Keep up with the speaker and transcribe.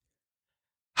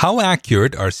How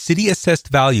accurate are city-assessed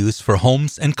values for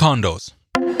homes and condos?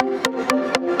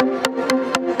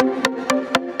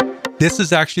 This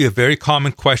is actually a very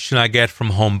common question I get from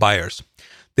home buyers.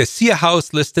 They see a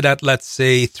house listed at, let's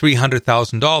say,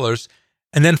 $300,000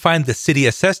 and then find the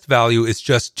city-assessed value is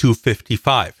just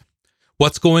 $255,000.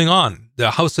 What's going on? The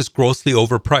house is grossly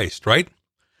overpriced, right?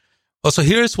 Well, so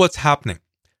here's what's happening.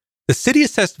 The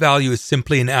city-assessed value is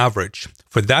simply an average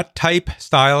for that type,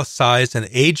 style, size, and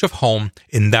age of home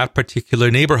in that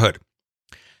particular neighborhood.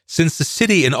 Since the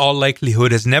city, in all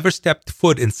likelihood, has never stepped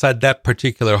foot inside that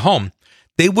particular home,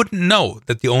 they wouldn't know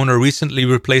that the owner recently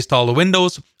replaced all the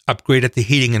windows, upgraded the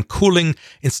heating and cooling,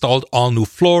 installed all new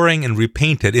flooring, and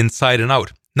repainted inside and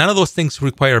out. None of those things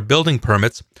require building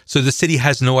permits, so the city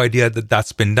has no idea that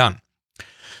that's been done.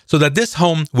 So that this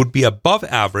home would be above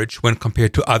average when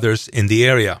compared to others in the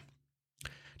area.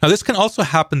 Now, this can also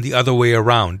happen the other way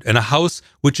around, and a house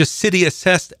which is city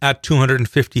assessed at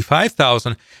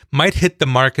 $255,000 might hit the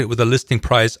market with a listing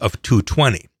price of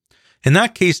 $220,000. In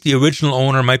that case, the original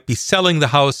owner might be selling the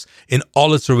house in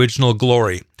all its original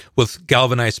glory, with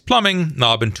galvanized plumbing,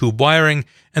 knob and tube wiring,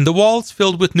 and the walls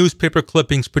filled with newspaper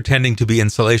clippings pretending to be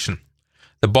insulation.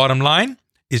 The bottom line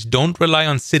is don't rely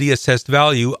on city-assessed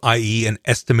value, i.e. an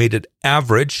estimated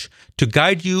average, to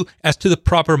guide you as to the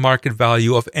proper market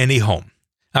value of any home.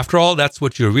 After all, that's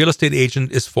what your real estate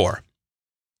agent is for.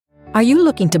 Are you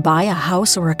looking to buy a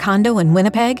house or a condo in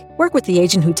Winnipeg? Work with the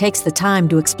agent who takes the time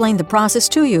to explain the process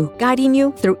to you, guiding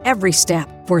you through every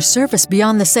step. For service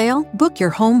beyond the sale, book your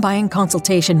home buying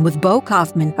consultation with Bo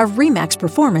Kaufman of RE/MAX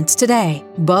Performance today.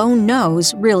 Bo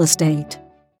knows real estate.